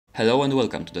Hello and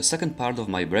welcome to the second part of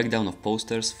my breakdown of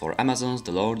posters for Amazon's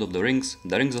The Lord of the Rings,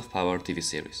 The Rings of Power TV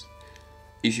series.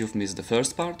 If you've missed the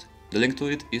first part, the link to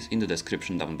it is in the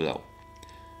description down below.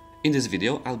 In this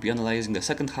video, I'll be analyzing the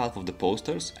second half of the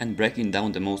posters and breaking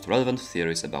down the most relevant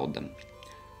theories about them.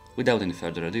 Without any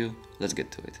further ado, let's get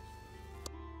to it.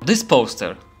 This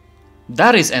poster,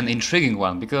 that is an intriguing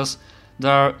one because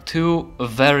there are two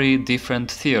very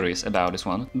different theories about this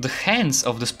one. The hands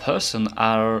of this person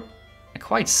are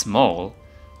quite small,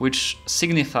 which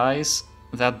signifies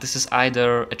that this is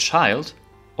either a child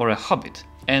or a hobbit.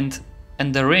 And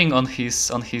the ring on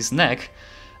his neck,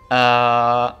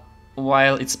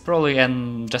 while it's probably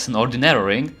just an ordinary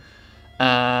ring,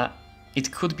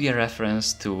 it could be a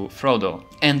reference to Frodo.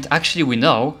 And actually we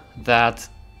know that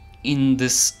in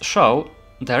this show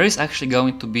there is actually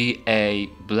going to be a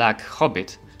black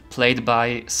hobbit played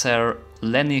by Sir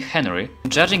Lenny Henry.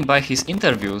 Judging by his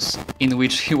interviews, in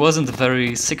which he wasn't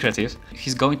very secretive,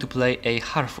 he's going to play a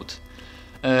Harfoot.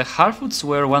 Harfoots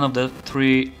were one of the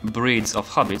three breeds of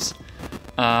hobbits,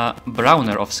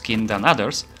 browner of skin than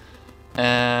others,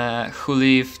 who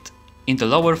lived in the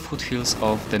lower foothills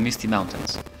of the Misty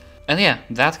Mountains. And yeah,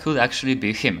 that could actually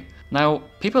be him. Now,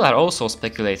 people are also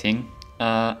speculating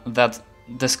that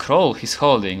the scroll he's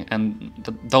holding and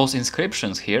those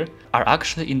inscriptions here are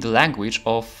actually in the language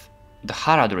of the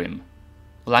Haradrim,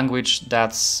 language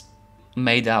that's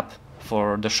made up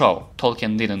for the show.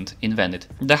 Tolkien didn't invent it.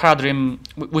 The Haradrim,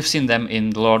 we've seen them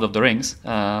in The Lord of the Rings,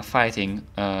 fighting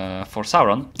for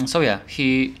Sauron. And so yeah,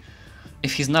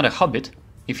 if he's not a hobbit,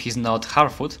 if he's not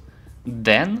Harfoot,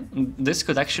 then this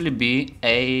could actually be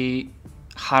a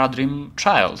Haradrim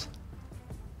child,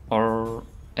 or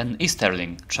an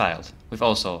Easterling child. We've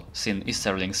also seen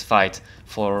Easterlings fight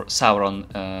for Sauron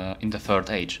in the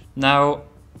Third Age. Now,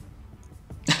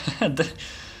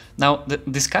 the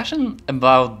discussion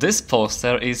about this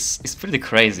poster is pretty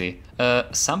crazy.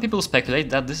 Some people speculate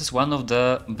that this is one of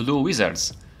the Blue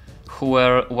Wizards, who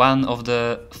were one of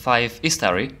the 5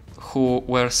 Istari, who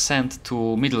were sent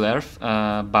to Middle-earth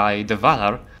by the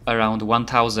Valar around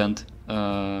 1000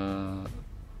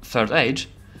 Third Age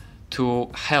to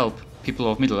help people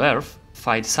of Middle-earth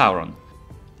fight Sauron.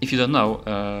 If you don't know,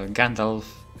 Gandalf,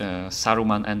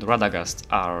 Saruman and Radagast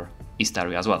are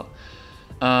Istari as well.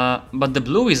 But the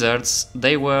Blue Wizards,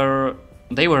 they were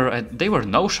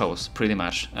no-shows pretty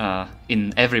much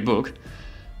in every book.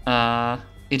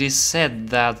 It is said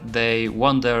that they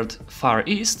wandered far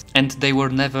east and they were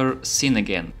never seen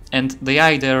again. And they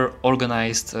either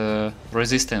organized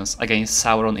resistance against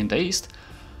Sauron in the east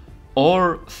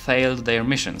or failed their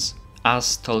missions,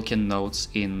 as Tolkien notes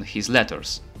in his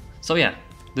letters. So yeah,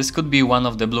 this could be one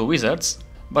of the Blue Wizards,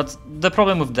 but the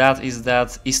problem with that is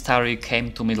that Istari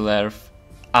came to Middle-earth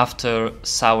after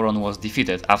Sauron was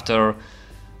defeated, after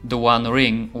the One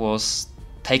Ring was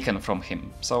taken from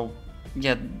him. So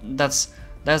yeah, that's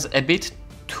a bit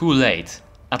too late,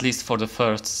 at least for the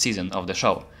first season of the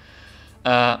show.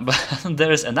 But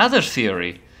there is another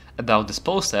theory about this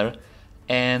poster,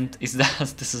 and is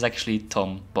that this is actually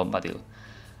Tom Bombadil.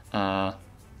 I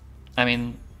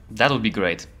mean, that would be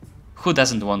great. Who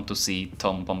doesn't want to see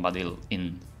Tom Bombadil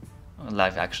in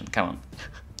live action? Come on.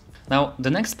 Now, the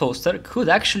next poster could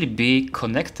actually be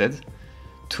connected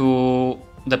to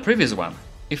the previous one.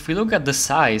 If we look at the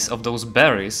size of those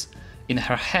berries in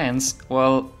her hands,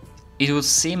 well, it would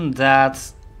seem that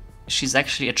she's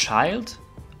actually a child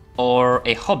or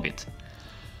a hobbit.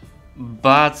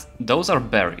 But those are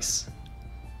berries.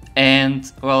 And,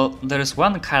 well, there is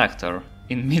one character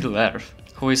in Middle-earth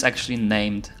who is actually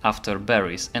named after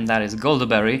berries, and that is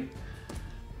Goldberry,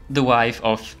 the wife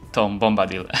of Tom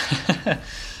Bombadil.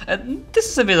 And this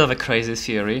is a bit of a crazy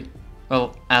theory,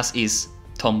 well, as is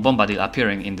Tom Bombadil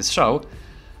appearing in this show,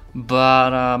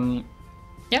 but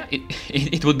yeah,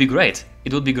 it would be great.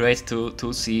 It would be great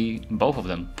to see both of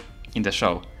them in the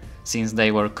show, since they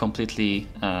were completely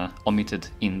omitted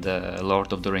in the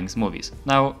Lord of the Rings movies.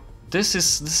 Now, this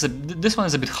one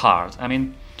is a bit hard. I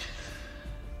mean,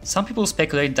 some people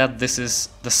speculate that this is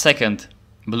the second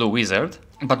Blue Wizard,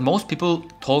 but most people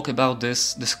talk about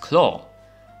this claw,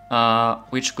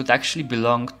 which could actually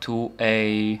belong to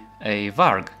a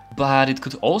Varg. But it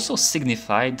could also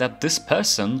signify that this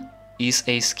person is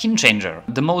a skin changer.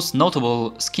 The most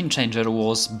notable skin changer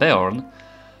was Beorn,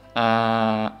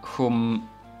 whom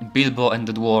Bilbo and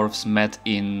the dwarves met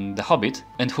in The Hobbit,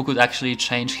 and who could actually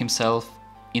change himself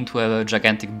into a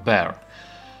gigantic bear.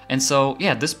 And so,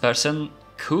 yeah, this person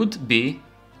could be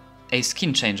a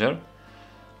skin changer,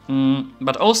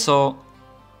 but also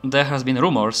there has been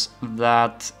rumors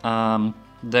that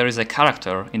there is a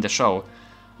character in the show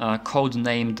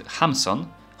codenamed Hamson,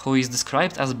 who is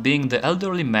described as being the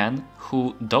elderly man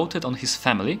who doted on his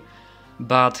family,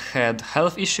 but had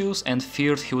health issues and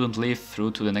feared he wouldn't live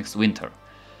through to the next winter.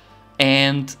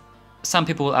 And some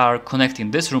people are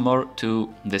connecting this rumor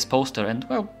to this poster, and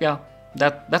well, yeah,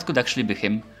 that could actually be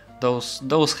him.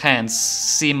 Those hands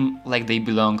seem like they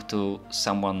belong to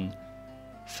someone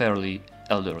fairly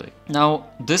elderly. Now,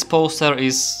 this poster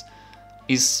is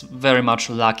very much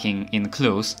lacking in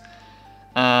clues.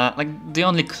 Like, the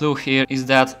only clue here is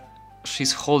that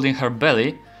she's holding her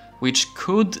belly, which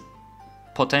could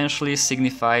potentially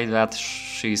signify that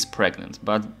she's pregnant,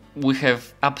 but we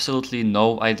have absolutely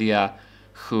no idea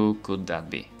who could that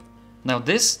be. Now,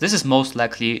 this is most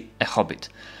likely a hobbit.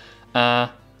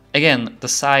 Again, the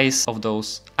size of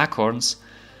those acorns,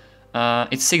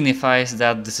 it signifies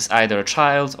that this is either a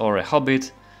child or a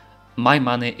hobbit. My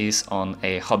money is on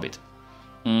a hobbit.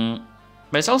 But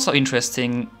it's also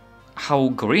interesting how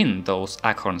green those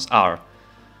acorns are,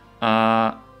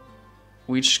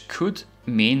 which could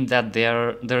mean that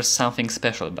there's something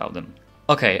special about them.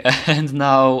 Okay, and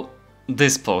now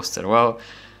this poster. Well,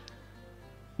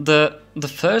 the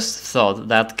first thought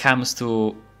that comes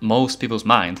to most people's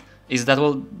mind is that,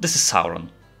 well, this is Sauron.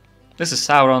 This is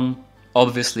Sauron,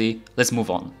 obviously, let's move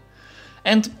on.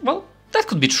 And, well, that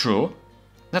could be true.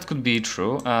 That could be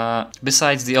true.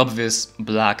 Besides the obvious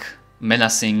black,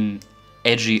 menacing,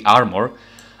 edgy armor,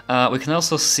 we can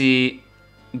also see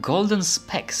golden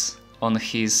specks on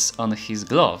his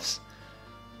gloves,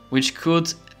 which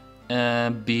could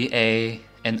be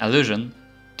an allusion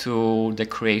to the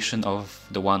creation of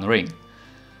the One Ring.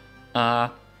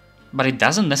 But it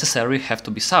doesn't necessarily have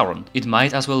to be Sauron. It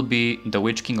might as well be the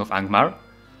Witch King of Angmar,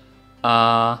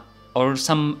 or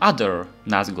some other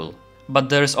Nazgul. But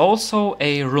there's also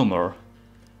a rumor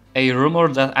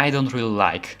that I don't really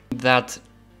like, that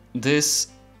this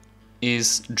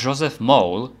is Joseph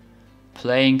Mole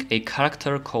playing a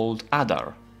character called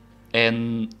Adar,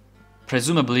 an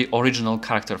presumably original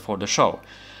character for the show.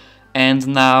 And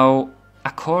now,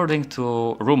 according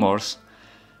to rumors,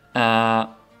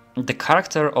 the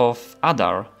character of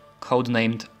Adar,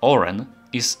 codenamed Oren,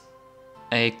 is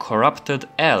a corrupted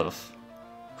elf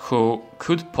who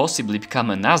could possibly become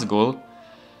a Nazgul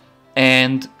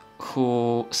and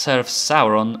who serves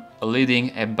Sauron,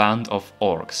 leading a band of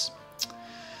orcs.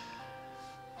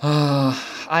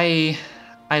 I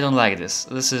don't like this.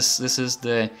 This is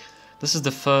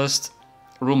the first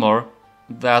rumor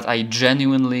that I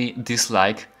genuinely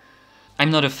dislike. I'm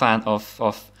not a fan of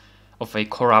a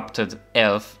corrupted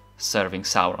elf serving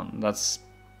Sauron. That's,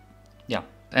 yeah.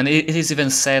 And it is even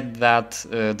said that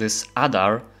this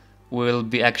Adar will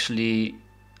be actually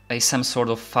some sort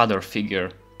of father figure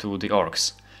to the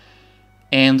orcs.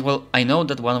 And, well, I know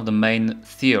that one of the main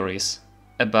theories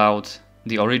about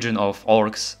the origin of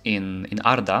orcs in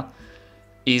Arda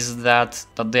is that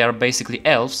they are basically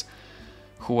elves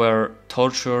who were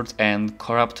tortured and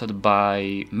corrupted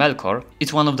by Melkor.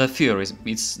 It's one of the theories.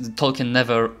 Tolkien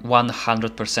never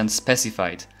 100%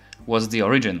 specified what's the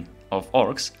origin of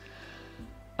orcs.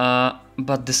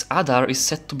 But this Adar is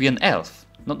said to be an elf,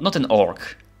 not an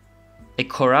orc. A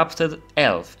corrupted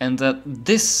elf. And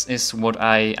this is what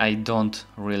I don't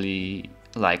really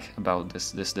like about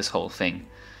this whole thing.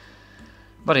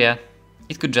 But yeah,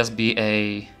 it could just be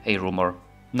a rumor.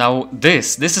 Now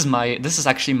this is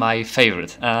actually my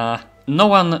favorite. No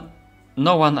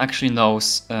one actually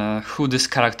knows who this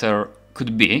character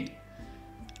could be,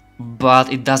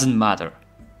 but it doesn't matter.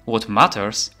 What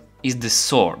matters is the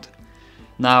sword.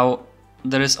 Now,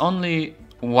 there is only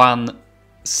one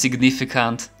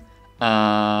significant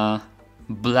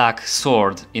black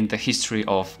sword in the history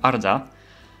of Arda,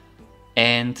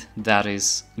 and that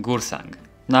is Gurthang.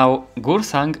 Now,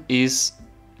 Gurthang is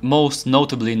most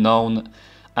notably known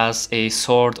as a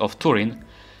sword of Turin,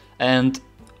 and,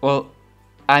 well,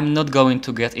 I'm not going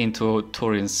to get into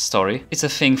Turin's story. It's a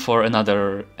thing for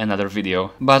another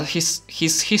video. But his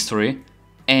history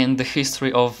and the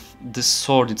history of the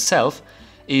sword itself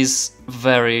is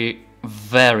very,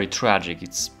 very tragic.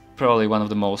 It's probably one of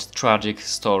the most tragic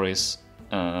stories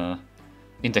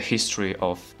in the history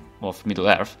of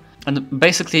Middle-earth. And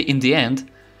basically, in the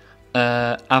end,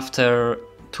 after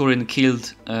Turin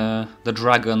killed the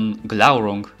dragon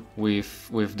Glaurung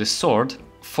with the sword,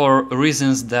 for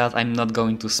reasons that I'm not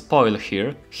going to spoil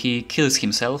here, he kills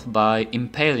himself by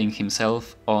impaling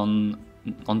himself on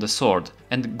the sword,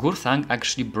 and Gurthang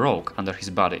actually broke under his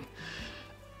body.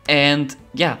 And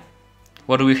yeah,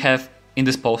 what do we have in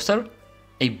this poster?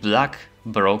 A black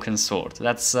broken sword.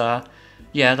 That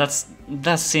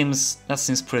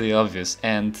seems pretty obvious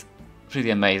and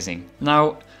pretty amazing.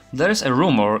 Now, there's a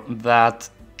rumor that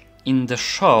in the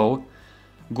show,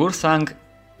 Gurthang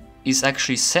is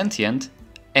actually sentient,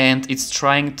 and it's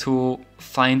trying to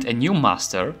find a new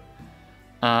master,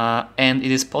 and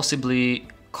it is possibly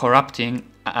corrupting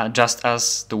just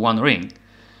as the One Ring.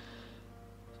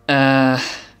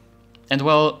 And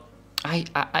well, I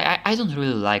don't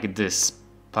really like this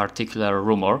particular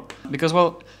rumor, because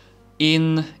well,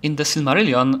 in the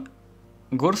Silmarillion,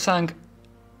 Gurthang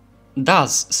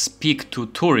does speak to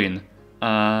Turin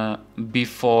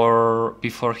before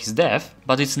his death,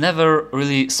 but it's never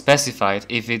really specified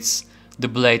if it's the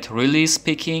blade really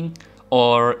speaking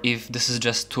or if this is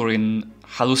just Turin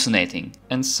hallucinating.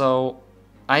 And so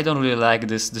I don't really like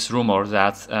this rumor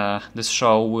that this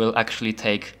show will actually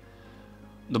take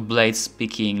the blade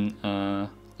speaking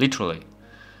literally.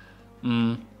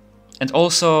 And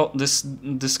also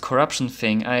this corruption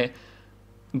thing,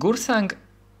 Gurthang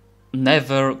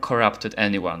never corrupted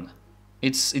anyone.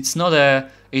 It's not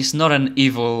an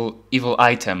evil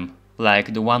item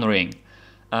like the One Ring.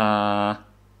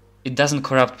 It doesn't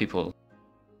corrupt people.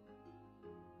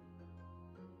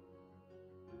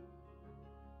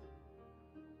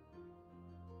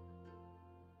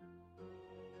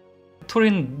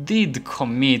 Turin did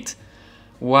commit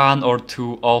one or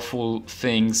two awful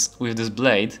things with this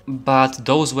blade, but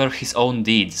those were his own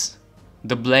deeds.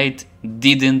 The blade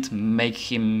didn't make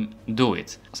him do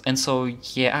it. And so,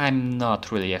 yeah, I'm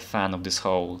not really a fan of this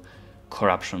whole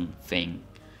corruption thing.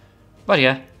 But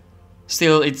yeah,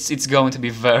 still, it's going to be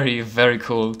very, very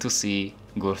cool to see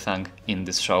Gurthang in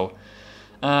this show.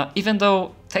 Even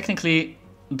though, technically,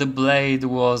 the blade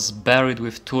was buried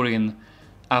with Turin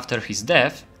after his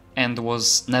death and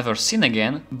was never seen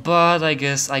again, but I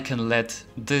guess I can let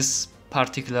this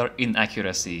particular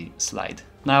inaccuracy slide.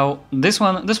 Now, this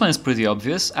one is pretty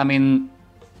obvious. I mean,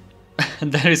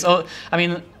 there is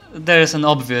an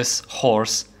obvious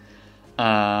horse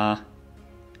carved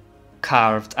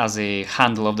as a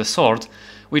handle of the sword,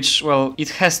 which, well, it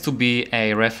has to be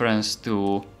a reference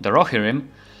to the Rohirrim.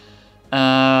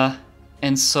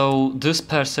 And so this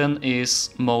person is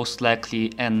most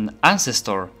likely an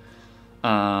ancestor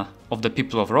of the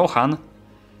people of Rohan,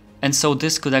 and so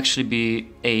this could actually be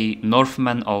a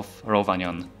Northman of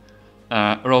Rhovanion.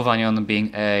 Rhovanion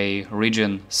being a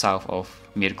region south of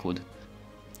Mirkwood.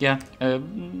 Yeah,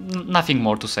 nothing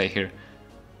more to say here,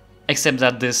 except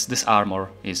that this armor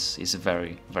is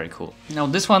very, very cool. Now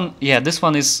this one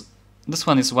is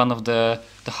one of the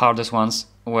hardest ones,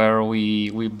 where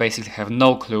we basically have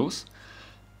no clues,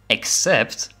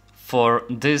 except for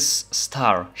this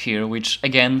star here, which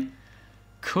again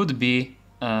could be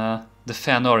the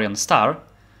Feanorian star,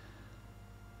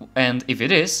 and if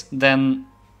it is, then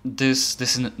this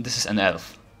is an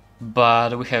elf,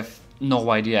 but we have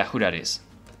no idea who that is.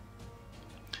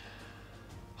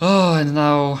 Oh, and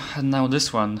now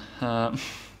this one.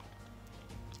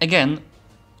 Again,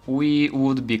 we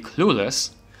would be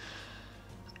clueless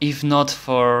if not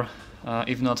for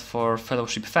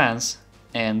Fellowship fans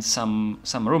and some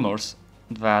rumors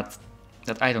that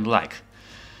I don't like.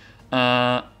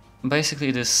 Basically,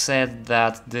 it is said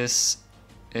that this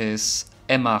is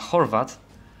Emma Horvath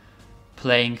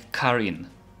playing Karin,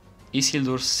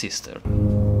 Isildur's sister.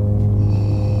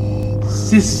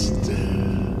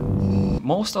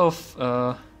 Most of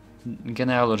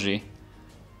genealogy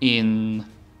in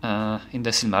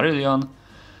the Silmarillion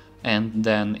and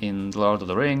then in Lord of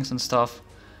the Rings and stuff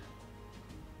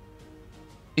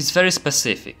is very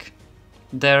specific.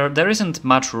 There isn't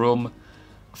much room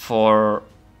for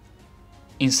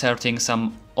inserting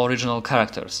some original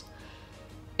characters,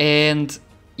 and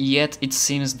yet it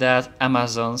seems that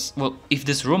Amazon's, well, if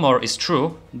this rumor is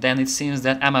true, then it seems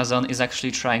that Amazon is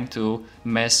actually trying to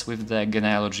mess with the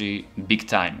genealogy big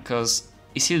time, because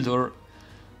Isildur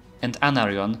and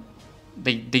Anarion,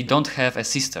 they don't have a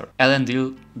sister.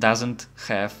 Elendil doesn't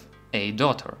have a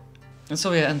daughter. And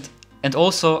so yeah, and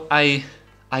also I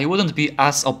wouldn't be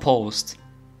as opposed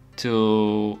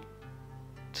to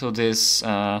this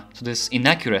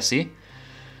inaccuracy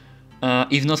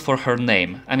if not for her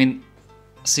name. I mean,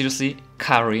 seriously,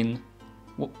 Karin,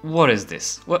 what is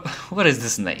this? What is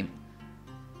this name?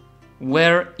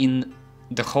 Where in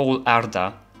the whole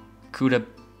Arda could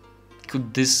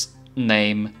this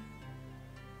name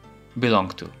belong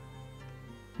to?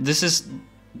 This is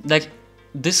like,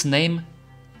 this name,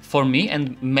 for me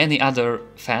and many other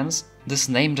fans, this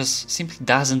name just simply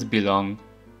doesn't belong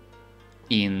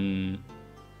in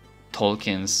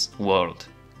Tolkien's world.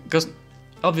 Because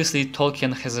obviously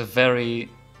Tolkien has a very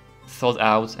thought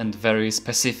out and very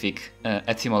specific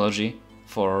etymology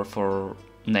for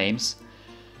names,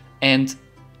 and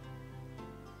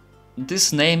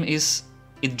this name it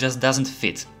just doesn't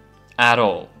fit at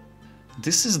all.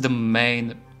 This is the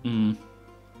main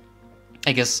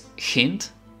I guess,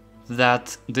 hint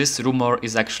that this rumor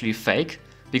is actually fake,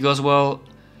 because, well,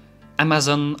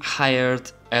 Amazon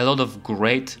hired a lot of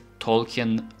great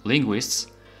Tolkien linguists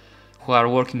who are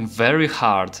working very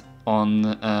hard on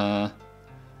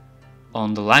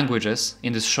the languages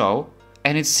in this show,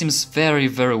 and it seems very,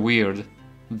 very weird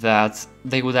that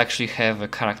they would actually have a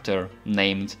character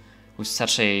named with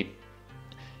such a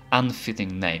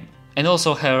unfitting name. And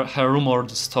also her rumored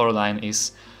storyline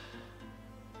is,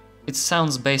 it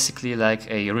sounds basically like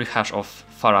a rehash of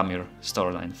Faramir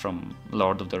storyline from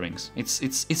Lord of the Rings.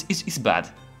 It's bad.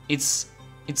 It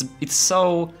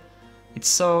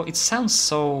sounds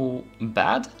so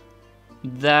bad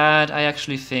that I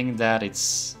actually think that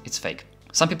it's fake.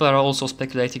 Some people are also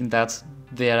speculating that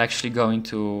they are actually going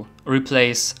to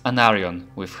replace Anarion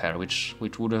with her, which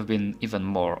would have been even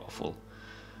more awful.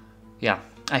 Yeah,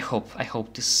 I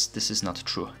hope this is not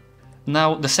true.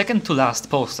 Now, the second to last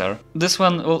poster, this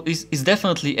one, well, is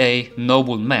definitely a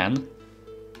noble man,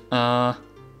 and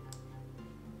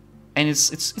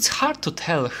it's hard to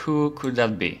tell who could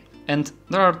that be. And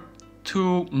there are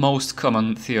two most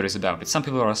common theories about it. Some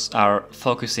people are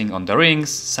focusing on the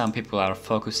rings, some people are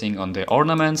focusing on the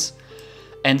ornaments,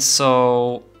 and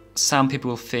so some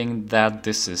people think that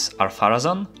this is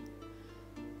Ar-Pharazôn,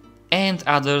 and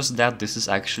others that this is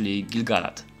actually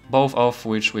Gil-galad, both of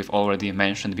which we've already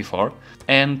mentioned before.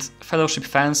 And Fellowship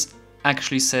fans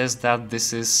actually says that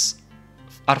this is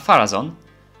Ar-Pharazôn,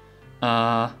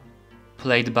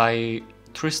 played by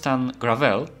Tristan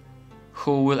Gravel,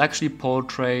 who will actually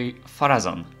portray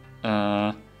Pharazôn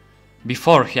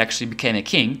before he actually became a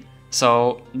king.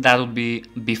 So that would be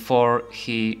before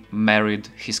he married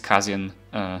his cousin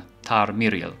Tar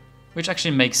Miriel, which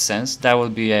actually makes sense. That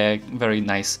would be a very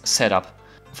nice setup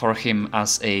for him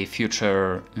as a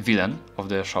future villain of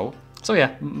the show. So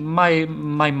yeah, my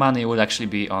money would actually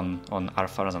be on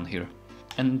Ar-Pharazôn here.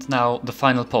 And now the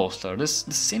final poster. This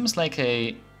seems like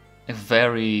a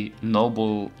very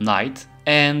noble knight,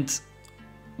 and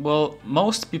well,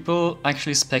 most people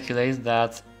actually speculate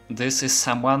that this is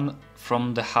someone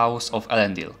from the house of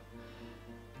Elendil.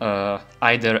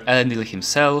 Either Elendil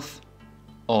himself,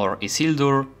 or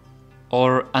Isildur,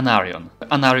 or Anarion.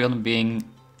 Anarion being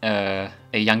a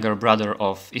younger brother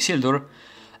of Isildur,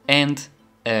 and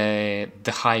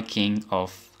the High King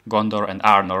of Gondor and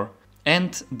Arnor,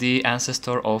 and the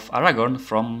ancestor of Aragorn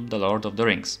from The Lord of the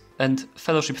Rings. And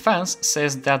Fellowship fans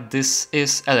says that this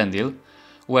is Elendil,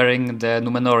 wearing the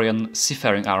Númenórean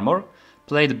seafaring armor,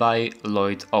 played by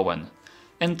Lloyd Owen.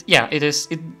 And yeah, it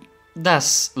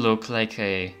does look like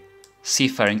a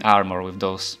seafaring armor with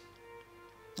those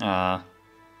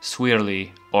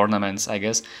swirly ornaments, I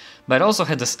guess, but it also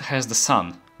has the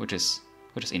sun, which is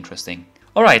interesting.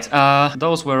 Alright,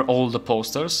 those were all the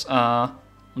posters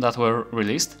that were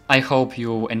released. I hope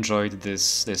you enjoyed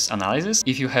this analysis.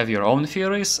 If you have your own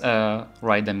theories,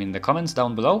 write them in the comments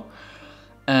down below.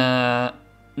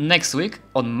 Next week,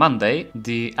 on Monday,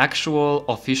 the actual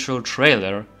official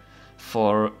trailer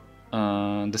for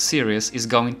the series is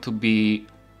going to be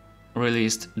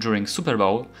released during Super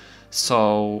Bowl,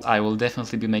 so I will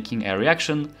definitely be making a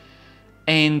reaction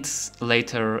and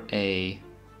later a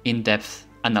in-depth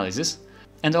analysis.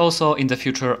 And also in the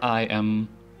future I am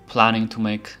planning to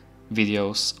make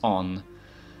videos on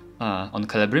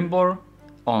Celebrimbor,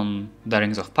 on the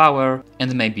Rings of Power,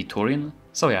 and maybe Túrin.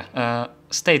 So yeah,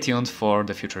 stay tuned for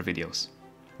the future videos.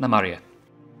 Na Marie.